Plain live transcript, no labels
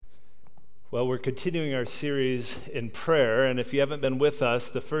Well, we're continuing our series in prayer, and if you haven't been with us,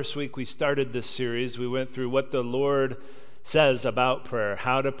 the first week we started this series, we went through what the Lord says about prayer,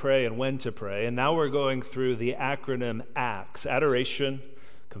 how to pray and when to pray, and now we're going through the acronym ACTS: adoration,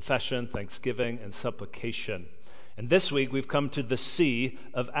 confession, thanksgiving, and supplication. And this week we've come to the C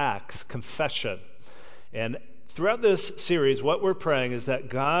of ACTS, confession. And throughout this series, what we're praying is that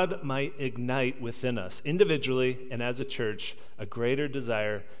God might ignite within us, individually and as a church, a greater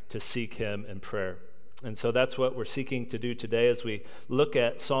desire to seek Him in prayer. And so that's what we're seeking to do today as we look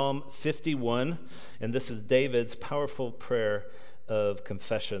at Psalm 51, and this is David's powerful prayer of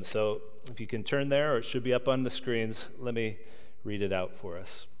confession. So if you can turn there, or it should be up on the screens, let me read it out for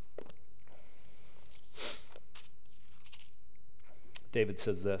us. David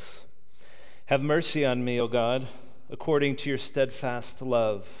says this: "Have mercy on me, O God, according to your steadfast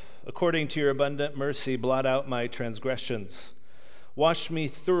love. According to your abundant mercy, blot out my transgressions. Wash me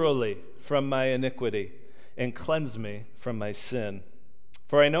thoroughly from my iniquity, and cleanse me from my sin.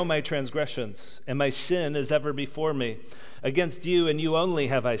 For I know my transgressions, and my sin is ever before me. Against you and you only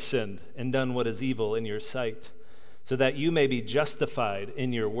have I sinned, and done what is evil in your sight, so that you may be justified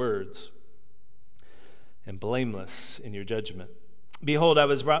in your words, and blameless in your judgment. Behold, I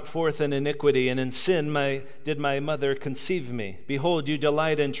was brought forth in iniquity, and in sin did my mother conceive me. Behold, you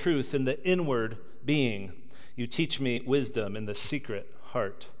delight in truth in the inward being. You teach me wisdom in the secret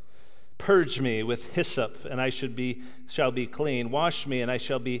heart. Purge me with hyssop, and I shall be clean. Wash me, and I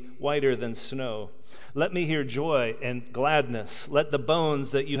shall be whiter than snow. Let me hear joy and gladness. Let the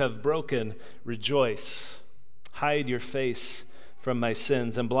bones that you have broken rejoice. Hide your face from my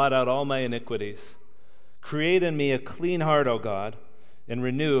sins, and blot out all my iniquities. Create in me a clean heart, O God, and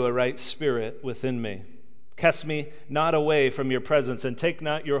renew a right spirit within me. Cast me not away from your presence, and take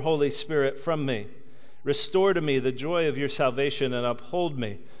not your Holy Spirit from me. Restore to me the joy of your salvation, and uphold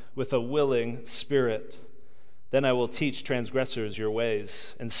me with a willing spirit. Then I will teach transgressors your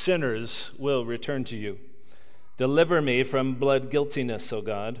ways, and sinners will return to you. Deliver me from blood guiltiness, O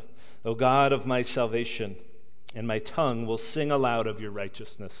God of my salvation, and my tongue will sing aloud of your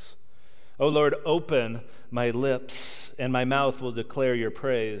righteousness. O Lord, open my lips, and my mouth will declare your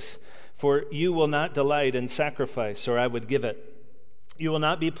praise. For you will not delight in sacrifice, or I would give it. You will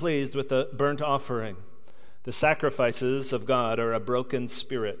not be pleased with a burnt offering. The sacrifices of God are a broken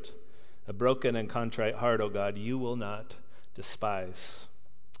spirit, a broken and contrite heart, O God, you will not despise.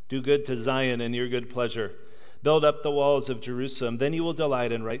 Do good to Zion in your good pleasure. Build up the walls of Jerusalem. Then you will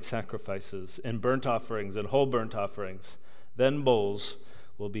delight in right sacrifices, in burnt offerings and whole burnt offerings. Then bulls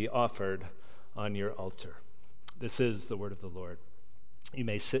will be offered on your altar." This is the word of the Lord. You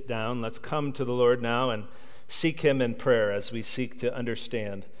may sit down. Let's come to the Lord now and seek Him in prayer as we seek to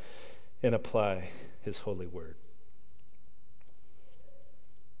understand and apply His holy word.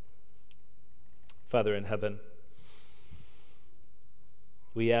 Father in heaven,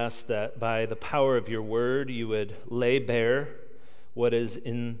 we ask that by the power of your word, you would lay bare what is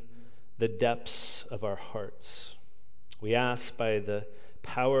in the depths of our hearts. We ask by the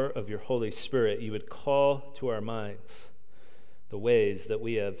power of your Holy Spirit, you would call to our minds the ways that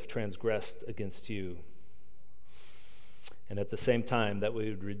we have transgressed against you. And at the same time, that we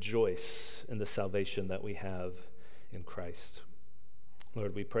would rejoice in the salvation that we have in Christ.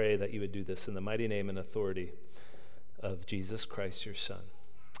 Lord, we pray that you would do this in the mighty name and authority of Jesus Christ, your Son.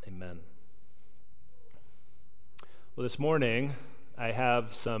 Amen. Well, this morning, I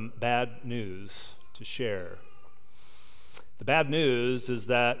have some bad news to share. The bad news is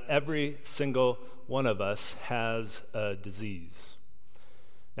that every single one of us has a disease.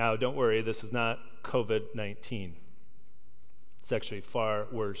 Now, don't worry, this is not COVID-19. It's actually far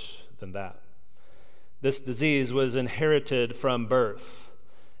worse than that. This disease was inherited from birth,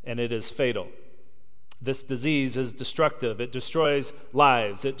 and it is fatal. This disease is destructive. It destroys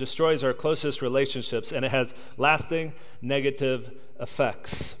lives. It destroys our closest relationships, and it has lasting negative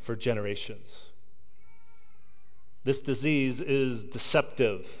effects for generations. This disease is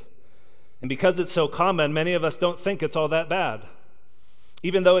deceptive. And because it's so common, many of us don't think it's all that bad.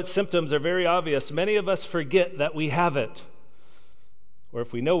 Even though its symptoms are very obvious, many of us forget that we have it. Or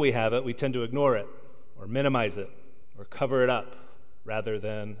if we know we have it, we tend to ignore it, or minimize it, or cover it up, rather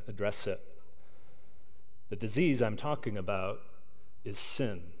than address it. The disease I'm talking about is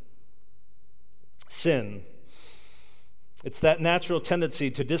sin. Sin. It's that natural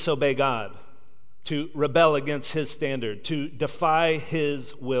tendency to disobey God, to rebel against His standard, to defy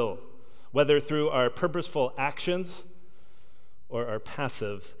His will, whether through our purposeful actions or our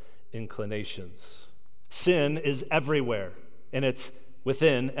passive inclinations. Sin is everywhere, and it's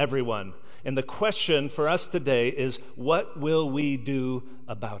within everyone. And the question for us today is, what will we do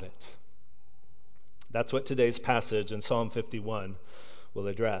about it? That's what today's passage in Psalm 51 will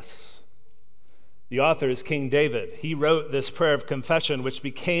address. The author is King David. He wrote this prayer of confession, which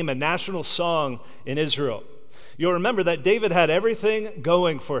became a national song in Israel. You'll remember that David had everything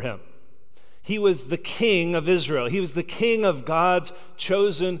going for him. He was the king of Israel. He was the king of God's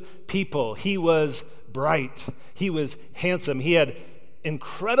chosen people. He was bright. He was handsome. He had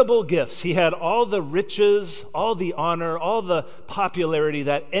incredible gifts. He had all the riches, all the honor, all the popularity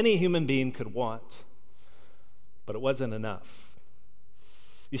that any human being could want. But it wasn't enough.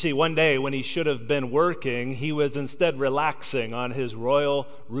 You see, one day when he should have been working, he was instead relaxing on his royal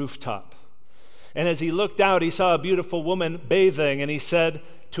rooftop. And as he looked out, he saw a beautiful woman bathing, and he said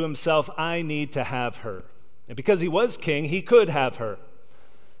to himself, I need to have her. And because he was king, he could have her.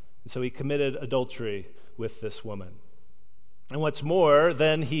 And so he committed adultery with this woman. And what's more,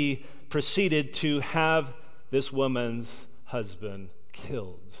 then he proceeded to have this woman's husband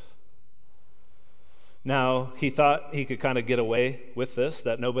killed. Now, he thought he could kind of get away with this,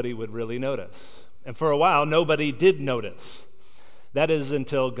 that nobody would really notice. And for a while, nobody did notice. That is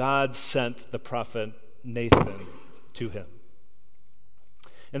until God sent the prophet Nathan to him.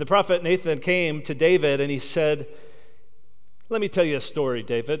 And the prophet Nathan came to David and he said, let me tell you a story,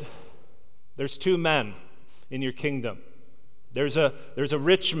 David. There's two men in your kingdom. There's a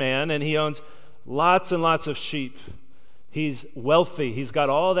rich man and he owns lots and lots of sheep. He's wealthy. He's got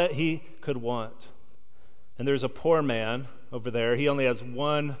all that he could want. And there's a poor man over there. He only has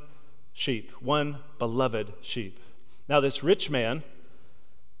one sheep, one beloved sheep. Now, this rich man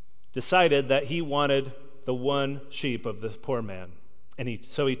decided that he wanted the one sheep of the poor man. And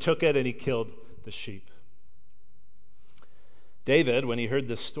so he took it and he killed the sheep. David, when he heard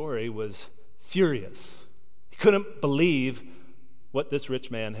this story, was furious. He couldn't believe what this rich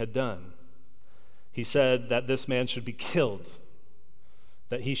man had done. He said that this man should be killed,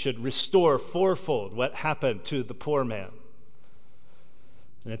 that he should restore fourfold what happened to the poor man.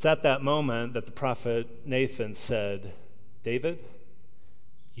 And it's at that moment that the prophet Nathan said, David,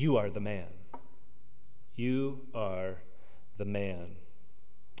 you are the man. You are the man.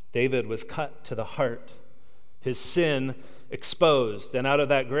 David was cut to the heart, his sin exposed, and out of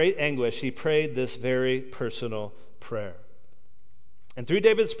that great anguish, he prayed this very personal prayer. And through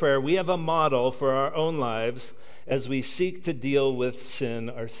David's prayer, we have a model for our own lives as we seek to deal with sin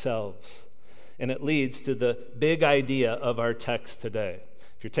ourselves. And it leads to the big idea of our text today.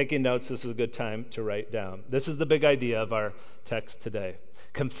 If you're taking notes, this is a good time to write down. This is the big idea of our text today.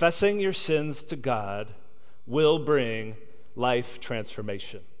 Confessing your sins to God will bring life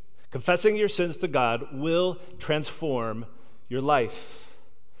transformation. Confessing your sins to God will transform your life.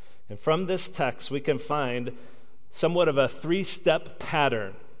 And from this text, we can find somewhat of a three-step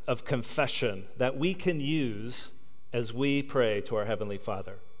pattern of confession that we can use as we pray to our Heavenly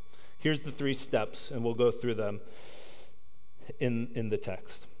Father. Here's the 3 steps, and we'll go through them in the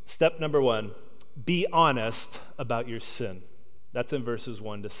text. Step number 1, be honest about your sin. That's in verses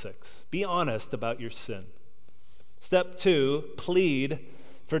 1 to 6. Be honest about your sin. Step 2, plead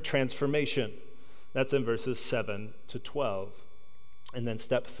for transformation. That's in verses 7 to 12. And then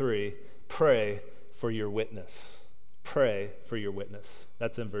step 3, pray for your witness. Pray for your witness.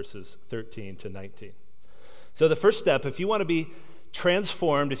 That's in verses 13 to 19. So the first step, if you want to be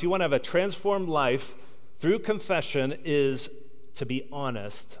transformed, if you want to have a transformed life through confession, is to be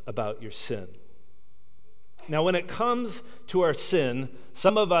honest about your sin. Now, when it comes to our sin,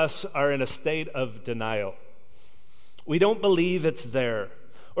 some of us are in a state of denial. We don't believe it's there,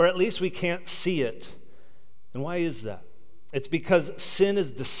 or at least we can't see it. And why is that? It's because sin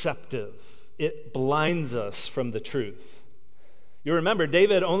is deceptive. It blinds us from the truth. You remember,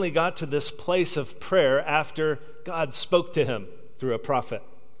 David only got to this place of prayer after God spoke to him through a prophet.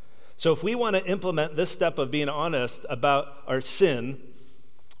 So if we want to implement this step of being honest about our sin,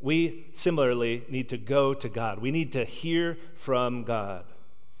 we similarly need to go to God. We need to hear from God.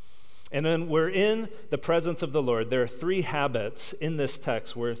 And when we're in the presence of the Lord, there are 3 habits in this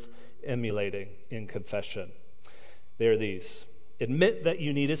text worth emulating in confession. They are these: admit that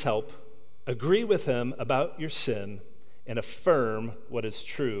you need his help, agree with him about your sin, and affirm what is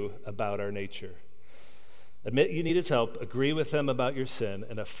true about our nature. Admit you need his help, agree with him about your sin,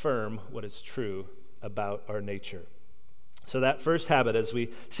 and affirm what is true about our nature. So that first habit, as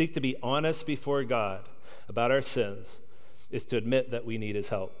we seek to be honest before God about our sins, is to admit that we need his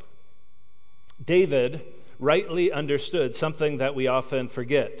help. David rightly understood something that we often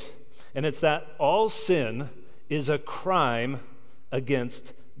forget, and it's that all sin is a crime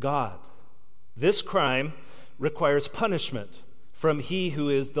against God. This crime requires punishment from he who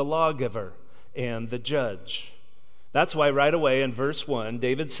is the lawgiver and the judge. That's why right away in verse 1,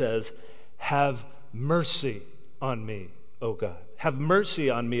 David says, have mercy on me, O God. Have mercy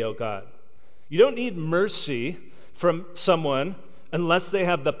on me, O God. You don't need mercy from someone unless they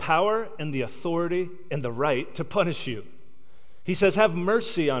have the power and the authority and the right to punish you. He says, have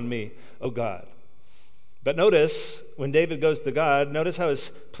mercy on me, O God. But notice, when David goes to God, notice how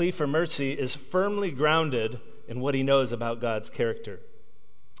his plea for mercy is firmly grounded in what he knows about God's character.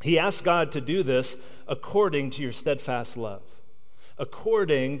 He asks God to do this according to your steadfast love,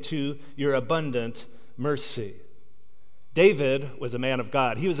 according to your abundant mercy. David was a man of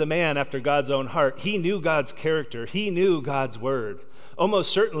God. He was a man after God's own heart. He knew God's character. He knew God's word.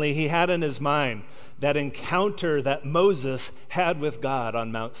 Almost certainly he had in his mind that encounter that Moses had with God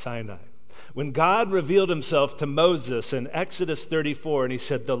on Mount Sinai. When God revealed himself to Moses in Exodus 34, and he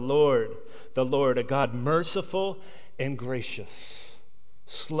said, the Lord, a God merciful and gracious,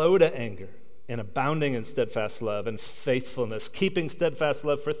 slow to anger, and abounding in steadfast love and faithfulness, keeping steadfast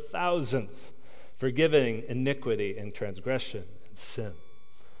love for thousands, forgiving iniquity and transgression and sin.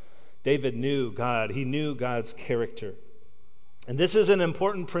 David knew God. He knew God's character. And this is an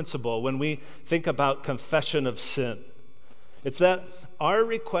important principle when we think about confession of sin. It's that our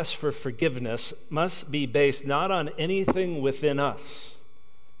request for forgiveness must be based not on anything within us,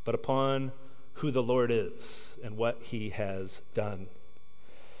 but upon who the Lord is and what he has done.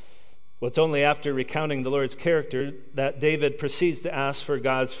 Well, it's only after recounting the Lord's character that David proceeds to ask for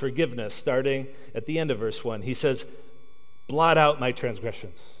God's forgiveness, starting at the end of verse 1. He says, blot out my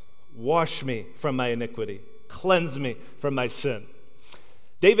transgressions, wash me from my iniquity, cleanse me from my sin.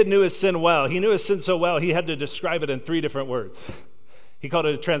 David knew his sin well. He knew his sin so well, he had to describe it in 3 different words. He called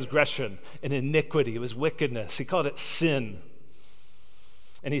it a transgression, an iniquity. It was wickedness. He called it sin.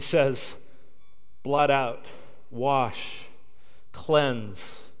 And he says, blot out, wash, cleanse.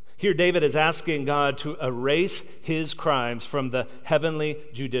 Here David is asking God to erase his crimes from the heavenly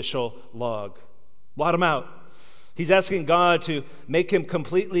judicial log. Blot them out. He's asking God to make him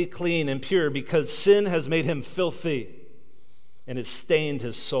completely clean and pure because sin has made him filthy and has stained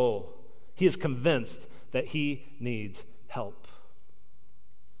his soul. He is convinced that he needs help.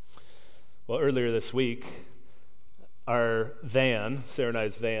 Well, earlier this week, our van, Sarah and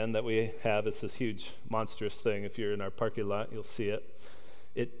I's van that we have, it's this huge, monstrous thing. If you're in our parking lot, you'll see it.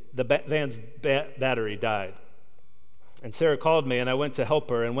 The van's battery died. And Sarah called me, and I went to help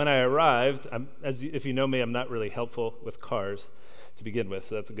her. And when I arrived, if you know me, I'm not really helpful with cars to begin with,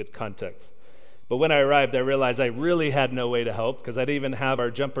 so that's a good context. But when I arrived, I realized I really had no way to help because I didn't even have our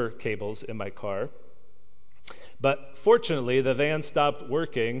jumper cables in my car. But fortunately, the van stopped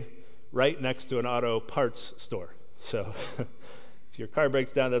working right next to an auto parts store. So if your car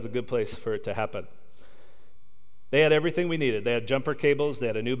breaks down, that's a good place for it to happen. They had everything we needed. They had jumper cables, they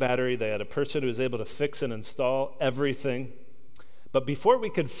had a new battery, they had a person who was able to fix and install everything. But before we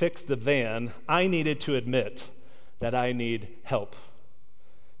could fix the van, I needed to admit that I need help,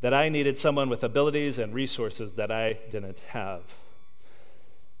 that I needed someone with abilities and resources that I didn't have.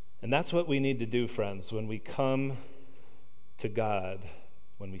 And that's what we need to do, friends, when we come to God,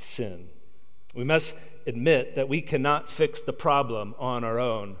 when we sin. We must admit that we cannot fix the problem on our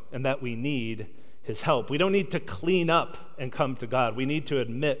own and that we need his help. We don't need to clean up and come to God. We need to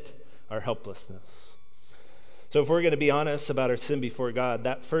admit our helplessness. So if we're going to be honest about our sin before God,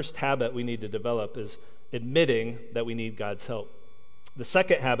 that first habit we need to develop is admitting that we need God's help. The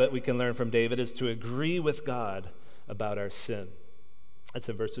second habit we can learn from David is to agree with God about our sin. That's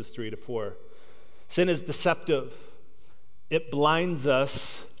in verses 3-4. Sin is deceptive. It blinds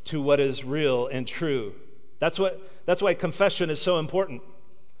us to what is real and true. That's why confession is so important.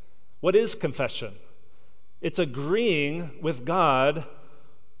 What is confession? It's agreeing with God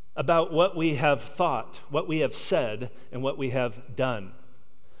about what we have thought, what we have said, and what we have done.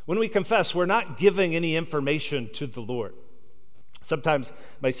 When we confess, we're not giving any information to the Lord. Sometimes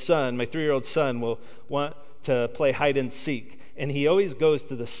my 3-year-old son, will want to play hide and seek, and he always goes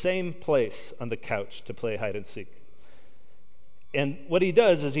to the same place on the couch to play hide and seek. And what he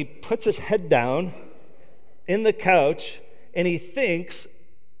does is he puts his head down in the couch, and he thinks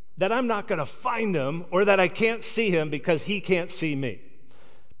that I'm not going to find him or that I can't see him because he can't see me.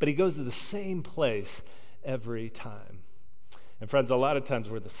 But he goes to the same place every time. And friends, a lot of times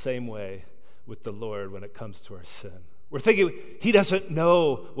we're the same way with the Lord when it comes to our sin. We're thinking he doesn't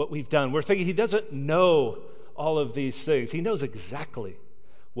know what we've done. We're thinking he doesn't know all of these things. He knows exactly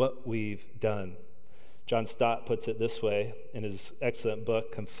what we've done. John Stott puts it this way in his excellent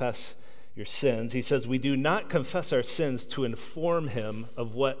book, Confess Your Sins. He says, we do not confess our sins to inform him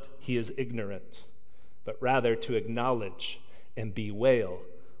of what he is ignorant, but rather to acknowledge and bewail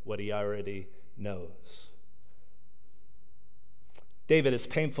what he already knows. David is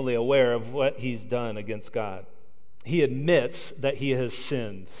painfully aware of what he's done against God. He admits that he has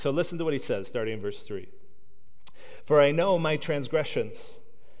sinned. So listen to what he says, starting in verse 3. For I know my transgressions,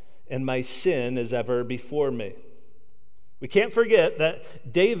 and my sin is ever before me. We can't forget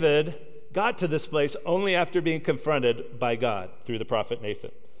that David got to this place only after being confronted by God through the prophet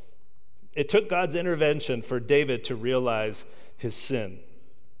Nathan. It took God's intervention for David to realize his sin.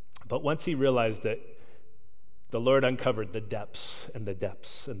 But once he realized it, the Lord uncovered the depths and the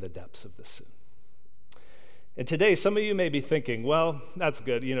depths and the depths of the sin. And today, some of you may be thinking, well, that's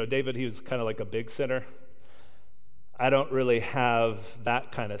good. David, he was kind of like a big sinner. I don't really have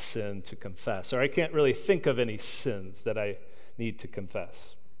that kind of sin to confess, or I can't really think of any sins that I need to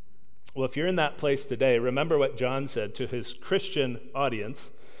confess. Well, if you're in that place today, remember what John said to his Christian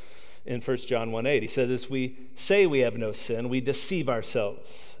audience in 1 John 1:8. He said, if we say we have no sin, we deceive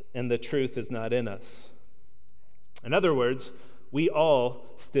ourselves, and the truth is not in us. In other words, we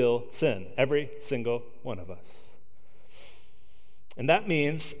all still sin, every single one of us. And that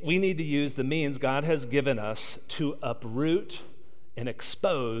means we need to use the means God has given us to uproot and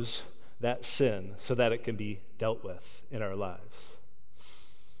expose that sin so that it can be dealt with in our lives.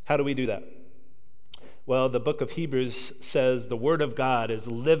 How do we do that? Well, the book of Hebrews says the word of God is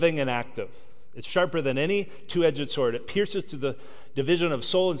living and active. It's sharper than any two-edged sword. It pierces to the division of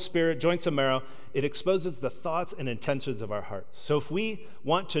soul and spirit, joints and marrow. It exposes the thoughts and intentions of our hearts. So if we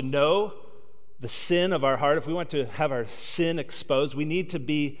want to know the sin of our heart, if we want to have our sin exposed, we need to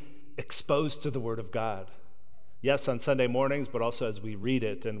be exposed to the Word of God. Yes, on Sunday mornings, but also as we read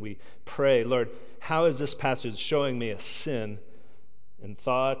it and we pray, Lord, how is this passage showing me a sin in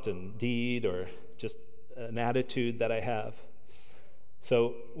thought and deed or just an attitude that I have?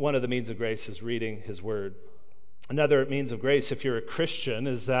 So one of the means of grace is reading His Word. Another means of grace, if you're a Christian,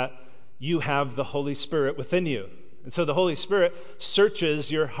 is that you have the Holy Spirit within you. And so the Holy Spirit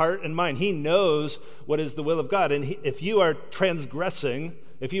searches your heart and mind. He knows what is the will of God. And if you are transgressing,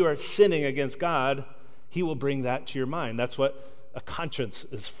 if you are sinning against God, He will bring that to your mind. That's what a conscience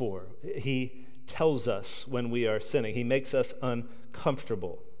is for. He tells us when we are sinning. He makes us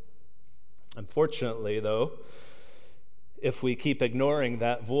uncomfortable. Unfortunately, though, if we keep ignoring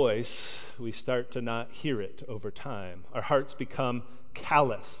that voice, we start to not hear it over time. Our hearts become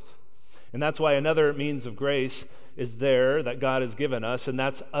calloused. And that's why another means of grace is there that God has given us, and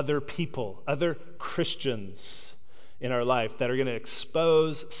that's other people, other Christians in our life that are going to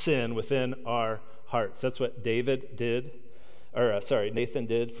expose sin within our hearts. That's what Nathan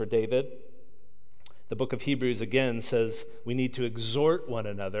did for David. The book of Hebrews again says we need to exhort one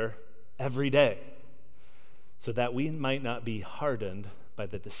another every day so that we might not be hardened by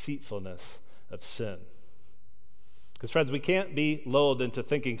the deceitfulness of sin. Because, friends, we can't be lulled into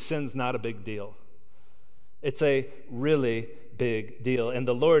thinking sin's not a big deal. It's a really big deal, and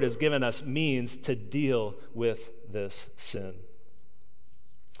the Lord has given us means to deal with this sin.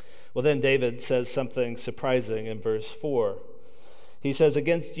 Well, then David says something surprising in verse 4. He says,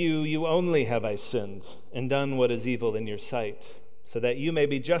 against you only have I sinned and done what is evil in your sight, so that you may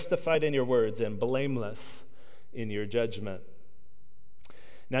be justified in your words and blameless in your judgment.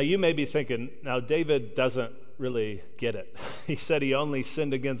 Now, you may be thinking, now David doesn't really get it. He said he only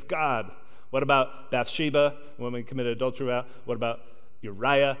sinned against God. What about Bathsheba, the woman he committed adultery with? What about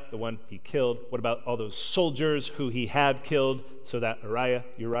Uriah, the one he killed? What about all those soldiers who he had killed so that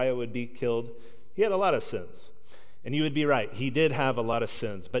Uriah would be killed? He had a lot of sins. And you would be right, he did have a lot of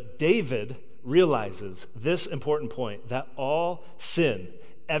sins. But David realizes this important point, that all sin,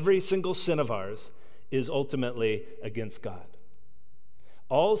 every single sin of ours, is ultimately against God.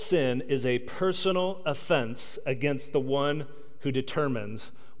 All sin is a personal offense against the one who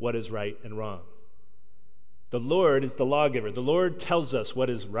determines what is right and wrong. The Lord is the lawgiver. The Lord tells us what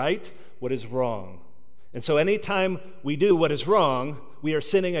is right, what is wrong. And so anytime we do what is wrong, we are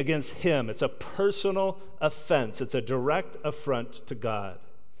sinning against Him. It's a personal offense. It's a direct affront to God.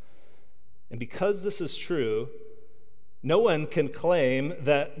 And because this is true, no one can claim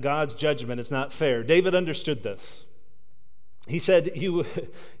that God's judgment is not fair. David understood this. He said,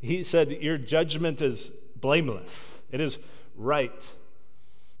 your judgment is blameless. It is right.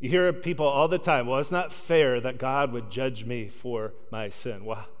 You hear people all the time, well, it's not fair that God would judge me for my sin.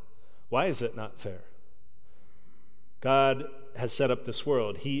 Why is it not fair? God has set up this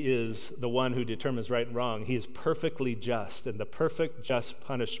world. He is the one who determines right and wrong. He is perfectly just, and the perfect just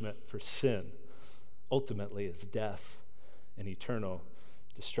punishment for sin ultimately is death and eternal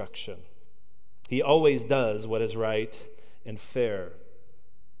destruction. He always does what is right and fair.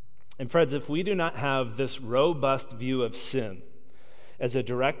 And friends, if we do not have this robust view of sin as a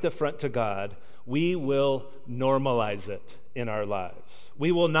direct affront to God, we will normalize it in our lives.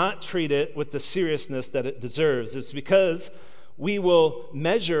 We will not treat it with the seriousness that it deserves. It's because we will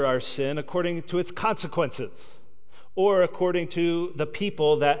measure our sin according to its consequences or according to the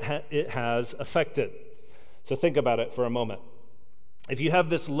people that it has affected. So think about it for a moment. If you have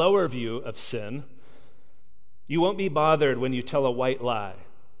this lower view of sin, you won't be bothered when you tell a white lie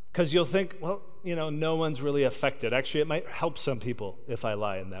because you'll think, well, no one's really affected. Actually, it might help some people if I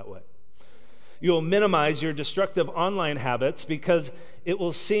lie in that way. You'll minimize your destructive online habits because it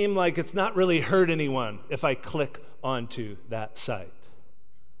will seem like it's not really hurt anyone if I click onto that site.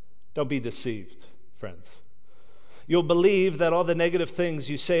 Don't be deceived, friends. You'll believe that all the negative things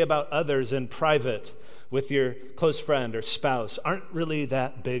you say about others in private with your close friend or spouse aren't really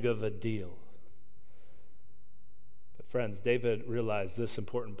that big of a deal. But friends, David realized this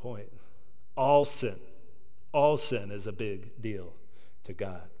important point. All sin is a big deal to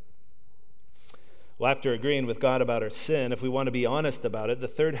God. Well, after agreeing with God about our sin, if we want to be honest about it, the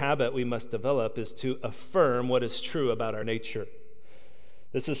third habit we must develop is to affirm what is true about our nature.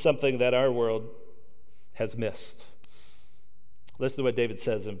 This is something that our world has missed. Listen to what David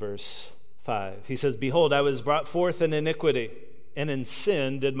says in verse 5. He says, "Behold, I was brought forth in iniquity, and in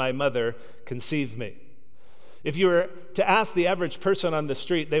sin did my mother conceive me." If you were to ask the average person on the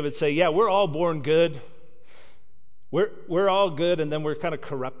street, they would say, yeah, we're all born good. We're all good, and then we're kind of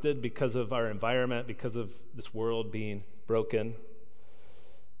corrupted because of our environment, because of this world being broken.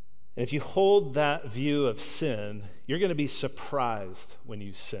 And if you hold that view of sin, you're going to be surprised when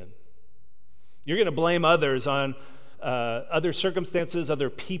you sin. You're going to blame others on other circumstances, other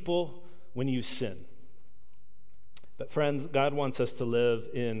people when you sin. But friends, God wants us to live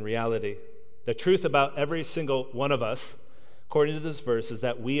in reality. The truth about every single one of us, according to this verse, is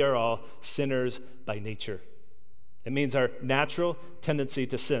that we are all sinners by nature. It means our natural tendency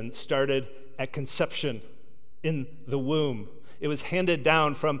to sin started at conception, in the womb. It was handed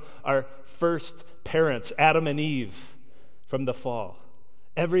down from our first parents, Adam and Eve, from the fall.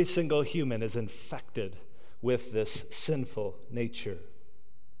 Every single human is infected with this sinful nature.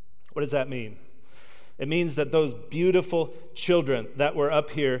 What does that mean? It means that those beautiful children that were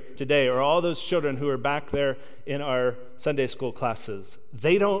up here today, or all those children who are back there in our Sunday school classes,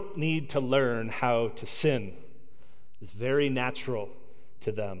 they don't need to learn how to sin. It's very natural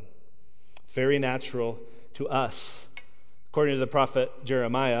to them. It's very natural to us. According to the prophet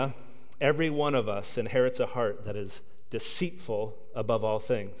Jeremiah, every one of us inherits a heart that is deceitful above all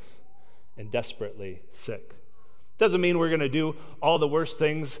things and desperately sick. Doesn't mean we're going to do all the worst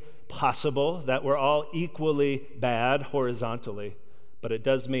things possible, that we're all equally bad horizontally, but it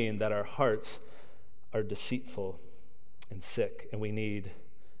does mean that our hearts are deceitful and sick, and we need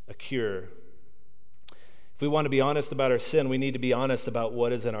a cure. If we want to be honest about our sin, we need to be honest about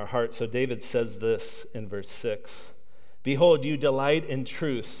what is in our heart. So David says this in verse 6. "Behold, you delight in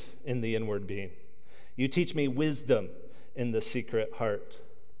truth in the inward being. You teach me wisdom in the secret heart."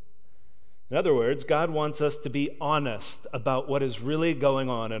 In other words, God wants us to be honest about what is really going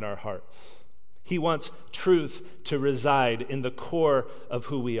on in our hearts. He wants truth to reside in the core of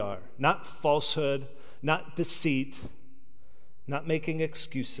who we are. Not falsehood, not deceit, not making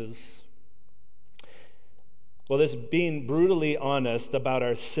excuses. Well, this being brutally honest about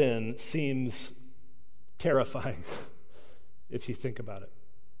our sin seems terrifying if you think about it.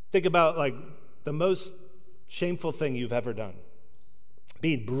 Think about like the most shameful thing you've ever done.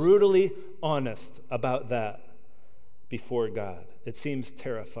 Being brutally honest about that before God. It seems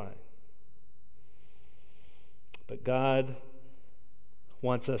terrifying. But God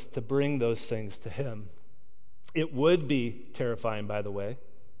wants us to bring those things to Him. It would be terrifying, by the way,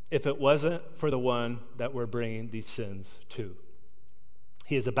 if it wasn't for the one that we're bringing these sins to.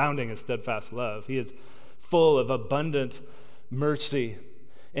 He is abounding in steadfast love. He is full of abundant mercy.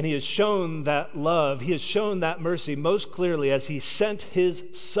 And He has shown that love, He has shown that mercy most clearly as He sent His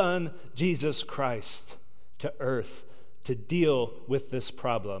Son, Jesus Christ, to earth to deal with this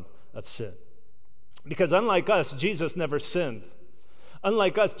problem of sin. Because unlike us, Jesus never sinned.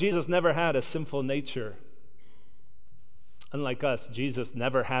 Unlike us, Jesus never had a sinful nature. Unlike us, Jesus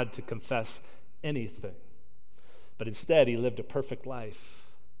never had to confess anything. But instead, He lived a perfect life.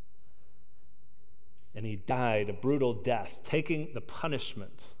 And He died a brutal death, taking the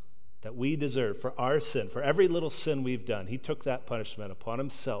punishment that we deserve for our sin, for every little sin we've done. He took that punishment upon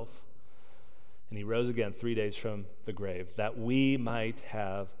Himself, and He rose again 3 days from the grave, that we might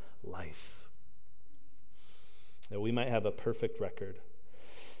have life, that we might have a perfect record.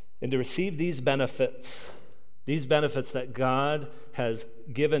 And to receive these benefits that God has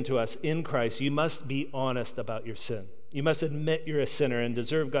given to us in Christ, you must be honest about your sin. You must admit you're a sinner and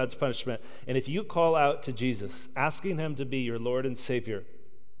deserve God's punishment. And if you call out to Jesus, asking him to be your Lord and Savior,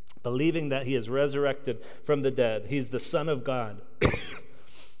 believing that he is resurrected from the dead, he's the Son of God,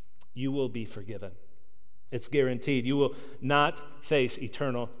 you will be forgiven. It's guaranteed. You will not face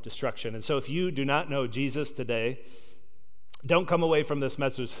eternal destruction. And so if you do not know Jesus today, don't come away from this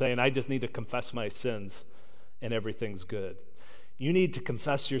message saying, I just need to confess my sins and everything's good. You need to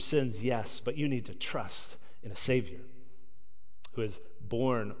confess your sins, yes, but you need to trust in a Savior who has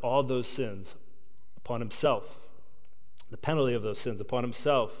borne all those sins upon himself, the penalty of those sins upon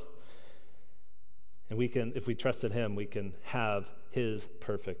himself. And we can, if we trust in him, we can have his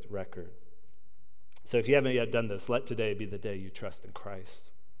perfect record. So if you haven't yet done this, let today be the day you trust in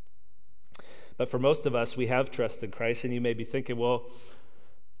Christ. But for most of us, we have trust in Christ, and you may be thinking, well,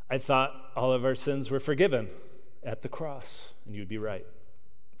 I thought all of our sins were forgiven at the cross, and you'd be right.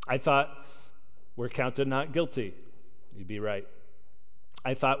 I thought we're counted not guilty. You'd be right.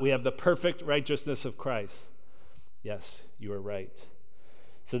 I thought we have the perfect righteousness of Christ. Yes, you are right.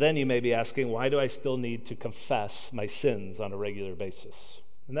 So then you may be asking, why do I still need to confess my sins on a regular basis?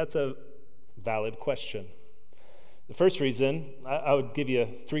 And that's a valid question. The first reason, I would give you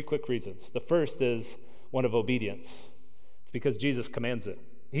 3 quick reasons. The first is one of obedience. It's because Jesus commands it.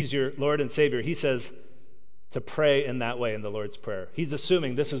 He's your Lord and Savior. He says to pray in that way in the Lord's Prayer. He's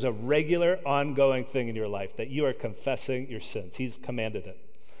assuming this is a regular, ongoing thing in your life, that you are confessing your sins. He's commanded it.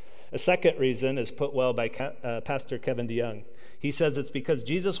 A second reason is put well by Pastor Kevin DeYoung. He says it's because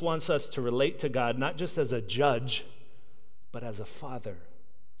Jesus wants us to relate to God not just as a judge, but as a father.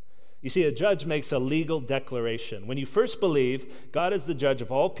 You see, a judge makes a legal declaration. When you first believe God is the judge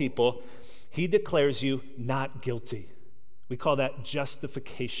of all people, he declares you not guilty. We call that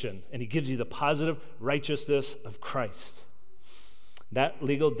justification, and he gives you the positive righteousness of Christ. That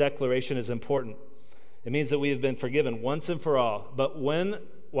legal declaration is important. It means that we have been forgiven once and for all. But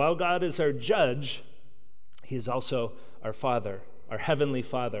while God is our judge, he is also our Father, our heavenly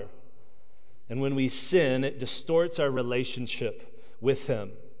Father. And when we sin, it distorts our relationship with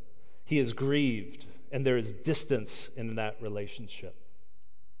him. He is grieved, and there is distance in that relationship.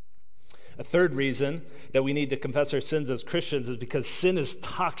 A third reason that we need to confess our sins as Christians is because sin is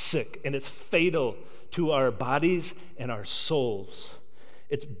toxic and it's fatal to our bodies and our souls.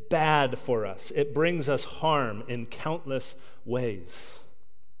 It's bad for us. It brings us harm in countless ways.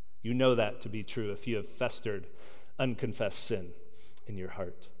 You know that to be true if you have festered unconfessed sin in your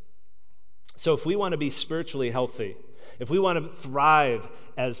heart. So if we want to be spiritually healthy, if we want to thrive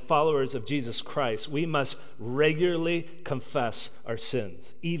as followers of Jesus Christ, we must regularly confess our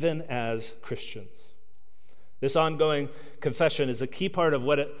sins, even as Christians. This ongoing confession is a key part of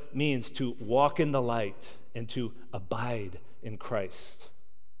what it means to walk in the light and to abide in Christ.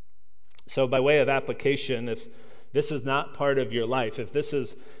 So by way of application, if this is not part of your life, if this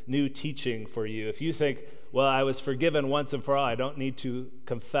is new teaching for you, if you think, well, I was forgiven once and for all, I don't need to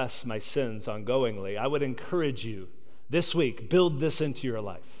confess my sins ongoingly, I would encourage you this week, build this into your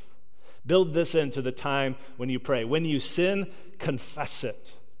life. Build this into the time when you pray. When you sin, confess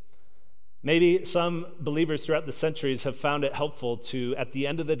it. Maybe some believers throughout the centuries have found it helpful to, at the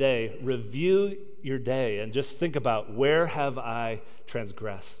end of the day, review your day and just think about, where have I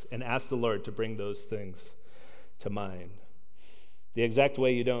transgressed? And ask the Lord to bring those things to mind. The exact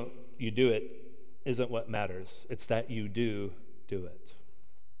way you do it isn't what matters. It's that you do it.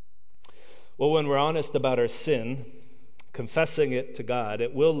 Well, when we're honest about our sin, confessing it to God,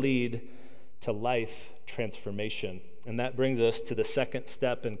 it will lead to life transformation. And that brings us to the second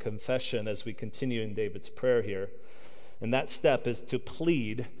step in confession as we continue in David's prayer here. And that step is to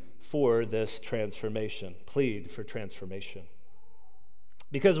plead for this transformation. Plead for transformation.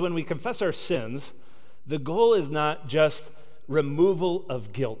 Because when we confess our sins, the goal is not just removal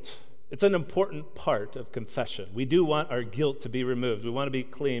of guilt. It's an important part of confession. We do want our guilt to be removed. We want to be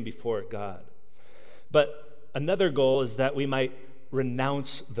clean before God. But another goal is that we might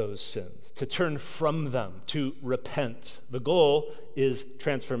renounce those sins, to turn from them, to repent. The goal is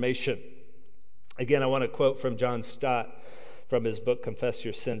transformation. Again, I want to quote from John Stott from his book, Confess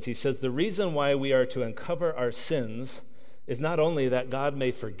Your Sins. He says, the reason why we are to uncover our sins is not only that God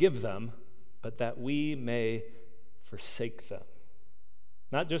may forgive them, but that we may forsake them.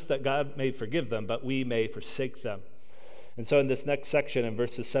 Not just that God may forgive them, but we may forsake them. And so in this next section, in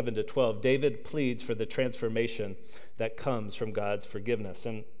verses 7 to 12, David pleads for the transformation that comes from God's forgiveness.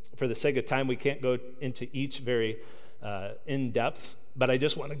 And for the sake of time, we can't go into each very in depth, but I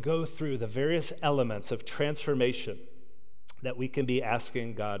just want to go through the various elements of transformation that we can be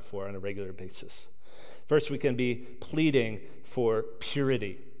asking God for on a regular basis. First, we can be pleading for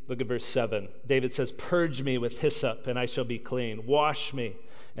purity. Look at verse 7. David says, "Purge me with hyssop, and I shall be clean. Wash me,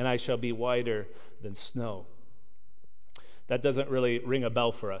 and I shall be whiter than snow." That doesn't really ring a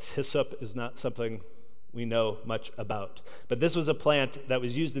bell for us. Hyssop is not something we know much about. But this was a plant that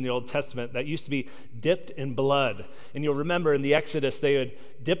was used in the Old Testament that used to be dipped in blood. And you'll remember in the Exodus, they would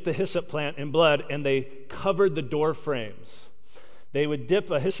dip the hyssop plant in blood, and they covered the door frames. They would dip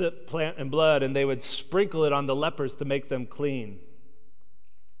a hyssop plant in blood, and they would sprinkle it on the lepers to make them clean.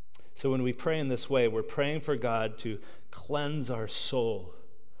 So when we pray in this way, we're praying for God to cleanse our soul.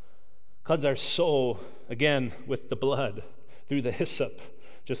 Cleanse our soul, again, with the blood, through the hyssop,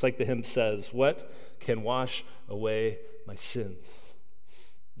 just like the hymn says. What can wash away my sins?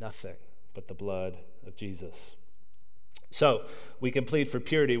 Nothing but the blood of Jesus. So we can plead for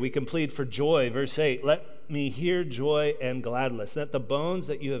purity. We can plead for joy. Verse 8, "Let me hear joy and gladness. Let the bones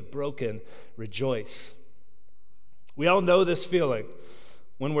that you have broken rejoice." We all know this feeling.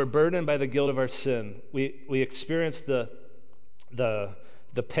 When we're burdened by the guilt of our sin, we experience the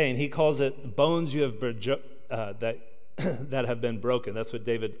pain. He calls it bones you have that have been broken. That's what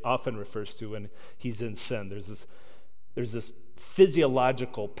David often refers to when he's in sin. There's this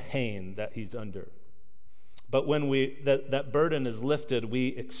physiological pain that he's under. But when that burden is lifted, we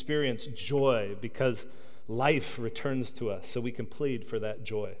experience joy because life returns to us. So we can plead for that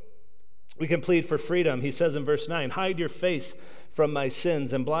joy. We can plead for freedom. He says in verse 9, "Hide your face from my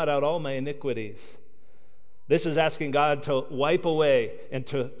sins and blot out all my iniquities." This is asking God to wipe away and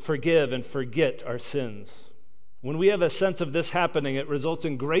to forgive and forget our sins. When we have a sense of this happening, it results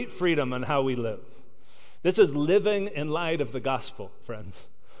in great freedom on how we live. This is living in light of the gospel, friends.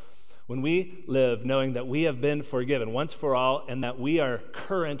 When we live knowing that we have been forgiven once for all and that we are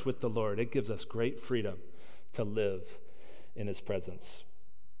current with the Lord, it gives us great freedom to live in his presence.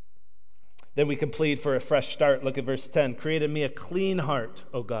 Then we can plead for a fresh start. Look at verse 10. "Create in me a clean heart,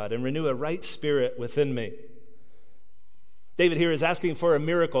 O God, and renew a right spirit within me." David here is asking for a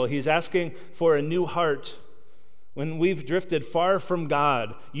miracle. He's asking for a new heart. When we've drifted far from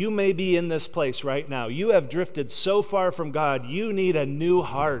God, you may be in this place right now. You have drifted so far from God, you need a new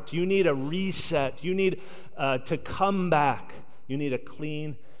heart. You need a reset. You need to come back. You need a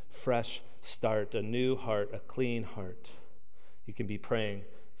clean, fresh start, a new heart, a clean heart. You can be praying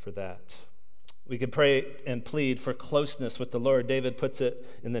for that. We can pray and plead for closeness with the Lord. David puts it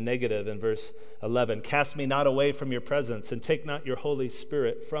in the negative in verse 11. "Cast me not away from your presence, and take not your Holy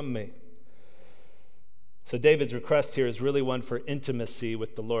Spirit from me." So David's request here is really one for intimacy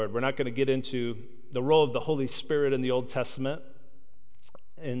with the Lord. We're not going to get into the role of the Holy Spirit in the Old Testament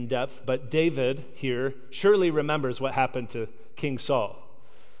in depth, but David here surely remembers what happened to King Saul.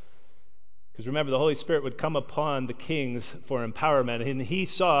 Because remember, the Holy Spirit would come upon the kings for empowerment, and he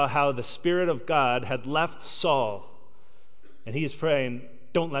saw how the Spirit of God had left Saul, and he is praying,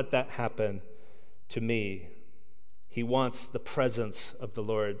 don't let that happen to me. He wants the presence of the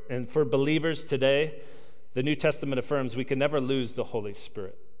Lord. And for believers today, the New Testament affirms we can never lose the Holy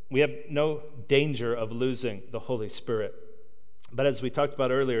Spirit. We have no danger of losing the Holy Spirit. But as we talked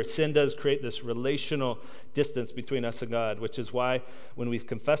about earlier, sin does create this relational distance between us and God, which is why when we've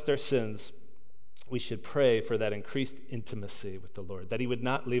confessed our sins, we should pray for that increased intimacy with the Lord, that he would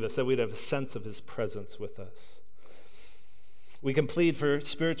not leave us, that we'd have a sense of his presence with us. We can plead for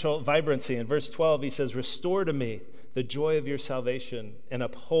spiritual vibrancy. In verse 12, he says, "Restore to me the joy of your salvation and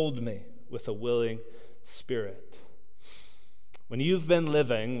uphold me with a willing spirit." When you've been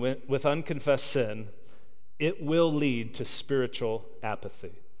living with unconfessed sin, it will lead to spiritual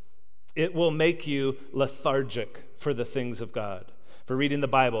apathy. It will make you lethargic for the things of God, for reading the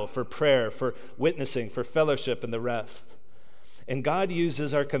Bible, for prayer, for witnessing, for fellowship, and the rest. And God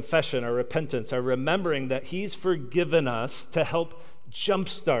uses our confession, our repentance, our remembering that he's forgiven us to help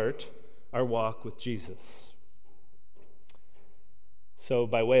jumpstart our walk with Jesus. So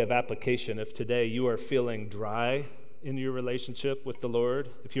by way of application, if today you are feeling dry in your relationship with the Lord,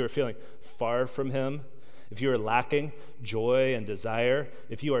 if you are feeling far from him, if you are lacking joy and desire,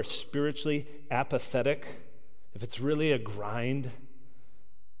 if you are spiritually apathetic, if it's really a grind,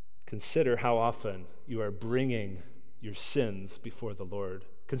 consider how often you are bringing your sins before the Lord.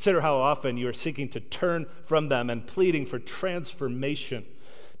 Consider how often you are seeking to turn from them and pleading for transformation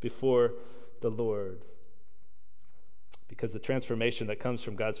before the Lord. Because the transformation that comes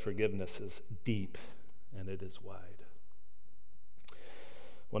from God's forgiveness is deep and it is wide.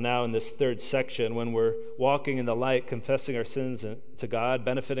 Well, now in this third section, when we're walking in the light, confessing our sins to God,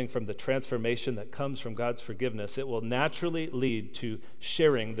 benefiting from the transformation that comes from God's forgiveness, it will naturally lead to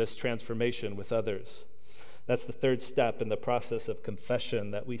sharing this transformation with others. That's the third step in the process of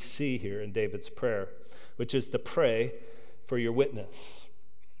confession that we see here in David's prayer, which is to pray for your witness.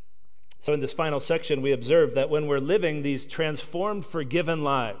 So in this final section, we observe that when we're living these transformed, forgiven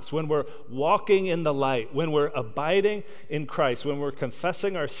lives, when we're walking in the light, when we're abiding in Christ, when we're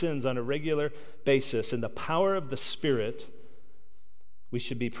confessing our sins on a regular basis in the power of the Spirit, we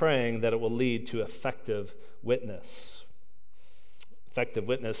should be praying that it will lead to effective witness. Effective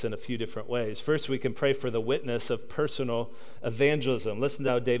witness in a few different ways. First, we can pray for the witness of personal evangelism. Listen to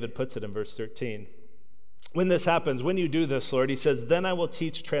how David puts it in verse 13. When this happens, when you do this, Lord, he says, then I will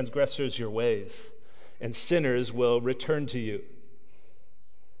teach transgressors your ways, and sinners will return to you.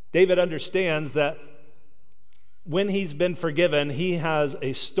 David understands that when he's been forgiven, he has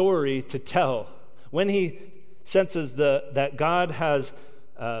a story to tell. When he senses that God has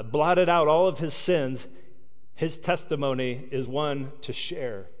blotted out all of his sins, his testimony is one to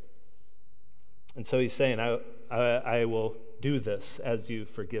share. And so he's saying, I will do this as you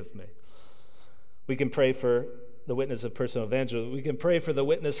forgive me. We can pray for the witness of personal evangelism. We can pray for the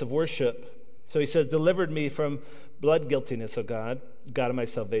witness of worship. So he says, delivered me from blood guiltiness, O God, God of my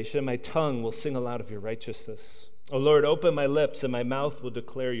salvation. My tongue will sing aloud of your righteousness. O Lord, open my lips, and my mouth will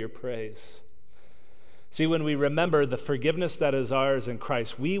declare your praise. See, when we remember the forgiveness that is ours in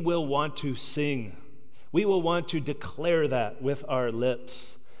Christ, we will want to sing. We will want to declare that with our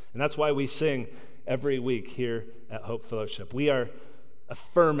lips. And that's why we sing every week here at Hope Fellowship. We are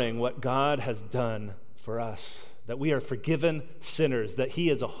affirming what God has done for us, that we are forgiven sinners, that he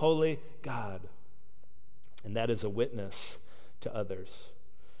is a holy God, and that is a witness to others.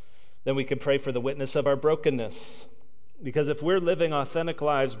 Then we can pray for the witness of our brokenness, because if we're living authentic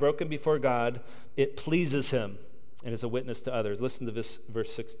lives broken before God, it pleases him and is a witness to others. Listen to this,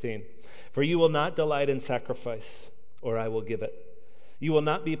 verse 16. For you will not delight in sacrifice, or I will give it. You will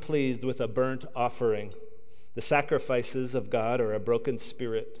not be pleased with a burnt offering. The sacrifices of God are a broken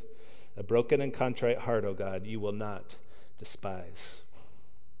spirit, a broken and contrite heart, O God, you will not despise.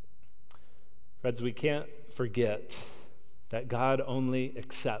 Friends, we can't forget that God only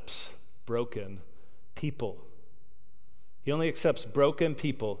accepts broken people. He only accepts broken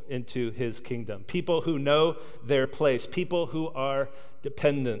people into his kingdom, people who know their place, people who are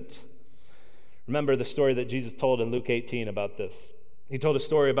dependent. Remember the story that Jesus told in Luke 18 about this. He told a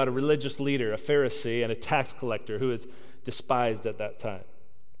story about a religious leader, a Pharisee, and a tax collector who was despised at that time.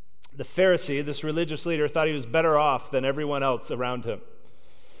 The Pharisee, this religious leader, thought he was better off than everyone else around him.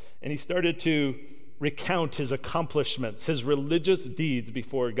 And he started to recount his accomplishments, his religious deeds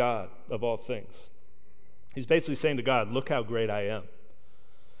before God, of all things. He's basically saying to God, look how great I am.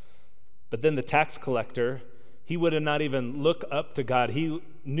 But then the tax collector, he would have not even looked up to God. He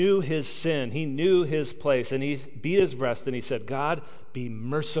knew his sin. He knew his place. And he beat his breast and he said, God, be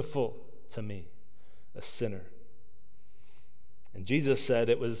merciful to me, a sinner. And Jesus said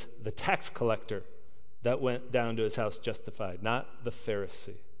it was the tax collector that went down to his house justified, not the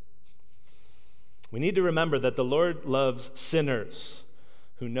Pharisee. We need to remember that the Lord loves sinners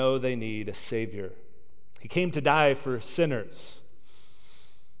who know they need a Savior. He came to die for sinners.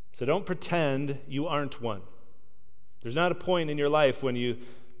 So don't pretend you aren't one. There's not a point in your life when you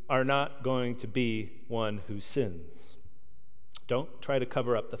are not going to be one who sins. Don't try to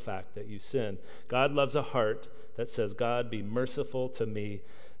cover up the fact that you sin. God loves a heart that says, God, be merciful to me,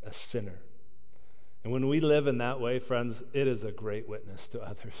 a sinner. And when we live in that way, friends, it is a great witness to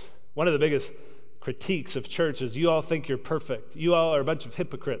others. One of the biggest critiques of church is you all think you're perfect. You all are a bunch of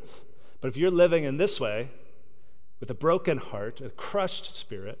hypocrites. But if you're living in this way, with a broken heart, a crushed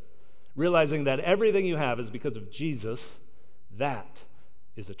spirit, realizing that everything you have is because of Jesus, that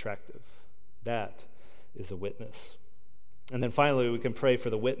is attractive. That is a witness. And then finally, we can pray for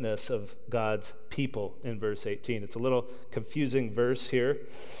the witness of God's people in verse 18. It's a little confusing verse here,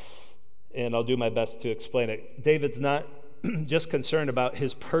 and I'll do my best to explain it. David's not just concerned about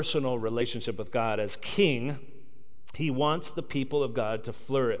his personal relationship with God. As king, he wants the people of God to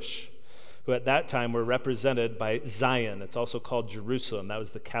flourish, who at that time were represented by Zion. It's also called Jerusalem. That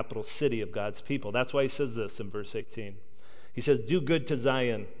was the capital city of God's people. That's why he says this in verse 18. He says, do good to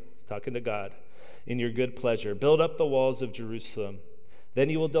Zion, he's talking to God, in your good pleasure. Build up the walls of Jerusalem. Then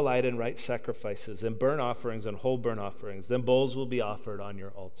you will delight in right sacrifices and burnt offerings and whole burnt offerings. Then bulls will be offered on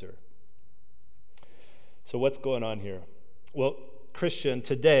your altar. So what's going on here? Well, Christian,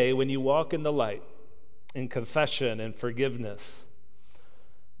 today, when you walk in the light, in confession and forgiveness,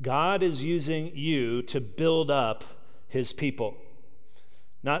 God is using you to build up his people.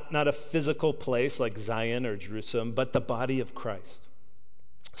 Not a physical place like Zion or Jerusalem, but the body of Christ.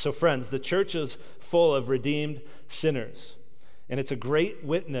 So friends, the church is full of redeemed sinners. And it's a great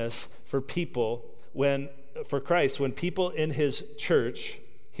witness for people for Christ when people in his church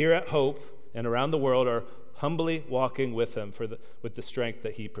here at Hope and around the world are humbly walking with him with the strength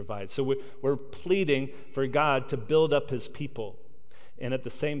that he provides. So we're pleading for God to build up his people. And at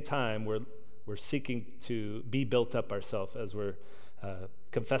the same time, we're seeking to be built up ourselves as we're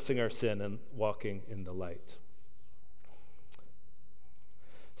confessing our sin and walking in the light.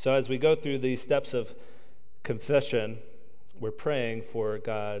 So as we go through these steps of confession, we're praying for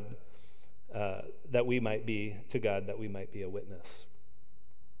God that we might be a witness.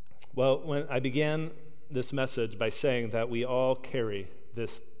 Well, when I began this message by saying that we all carry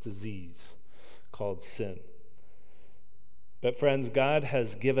this disease called sin. But friends, God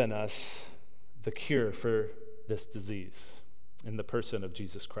has given us the cure for this disease in the person of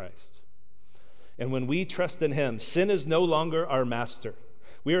Jesus Christ. And when we trust in him, sin is no longer our master.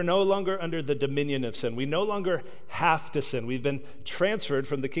 We are no longer under the dominion of sin. We no longer have to sin. We've been transferred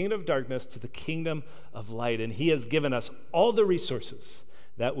from the kingdom of darkness to the kingdom of light, and he has given us all the resources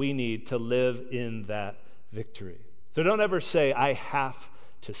that we need to live in that victory. So don't ever say, I have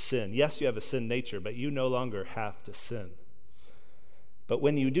to sin. Yes, you have a sin nature, but you no longer have to sin. But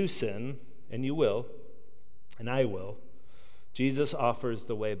when you do sin, and you will, and I will, Jesus offers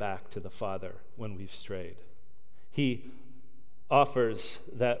the way back to the Father when we've strayed. He offers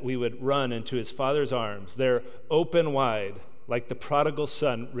that we would run into his Father's arms. They're open wide, like the prodigal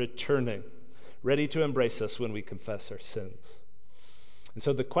son returning, ready to embrace us when we confess our sins. And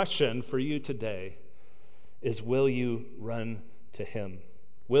so the question for you today is, will you run to him?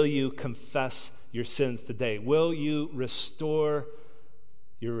 Will you confess your sins today? Will you restore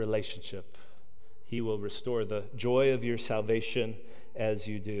your relationship? He will restore the joy of your salvation as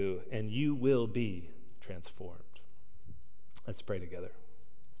you do, and you will be transformed. Let's pray together.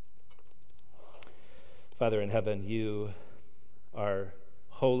 Father in heaven, you are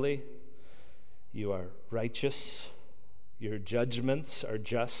holy, you are righteous, your judgments are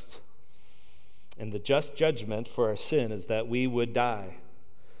just, and the just judgment for our sin is that we would die,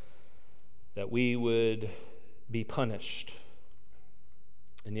 that we would be punished.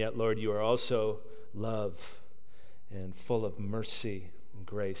 And yet, Lord, you are also love and full of mercy and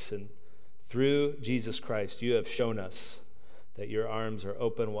grace. And through Jesus Christ, you have shown us that your arms are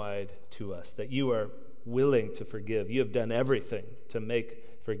open wide to us, that you are willing to forgive. You have done everything to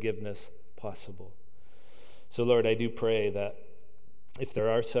make forgiveness possible. So, Lord, I do pray that if there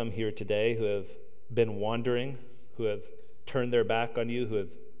are some here today who have been wandering, who have turned their back on you, who have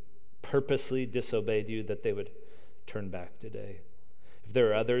purposely disobeyed you, that they would turn back today. If there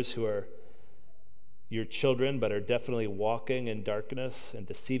are others who are your children but are definitely walking in darkness and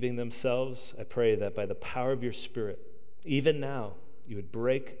deceiving themselves, I pray that by the power of your Spirit, even now, you would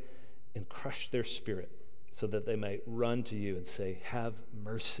break and crush their spirit so that they might run to you and say, have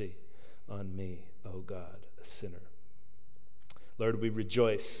mercy on me, O God, a sinner. Lord, we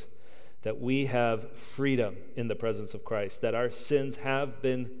rejoice that we have freedom in the presence of Christ, that our sins have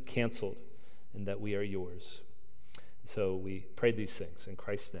been canceled, and that we are yours. So we pray these things in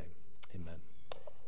Christ's name. Amen.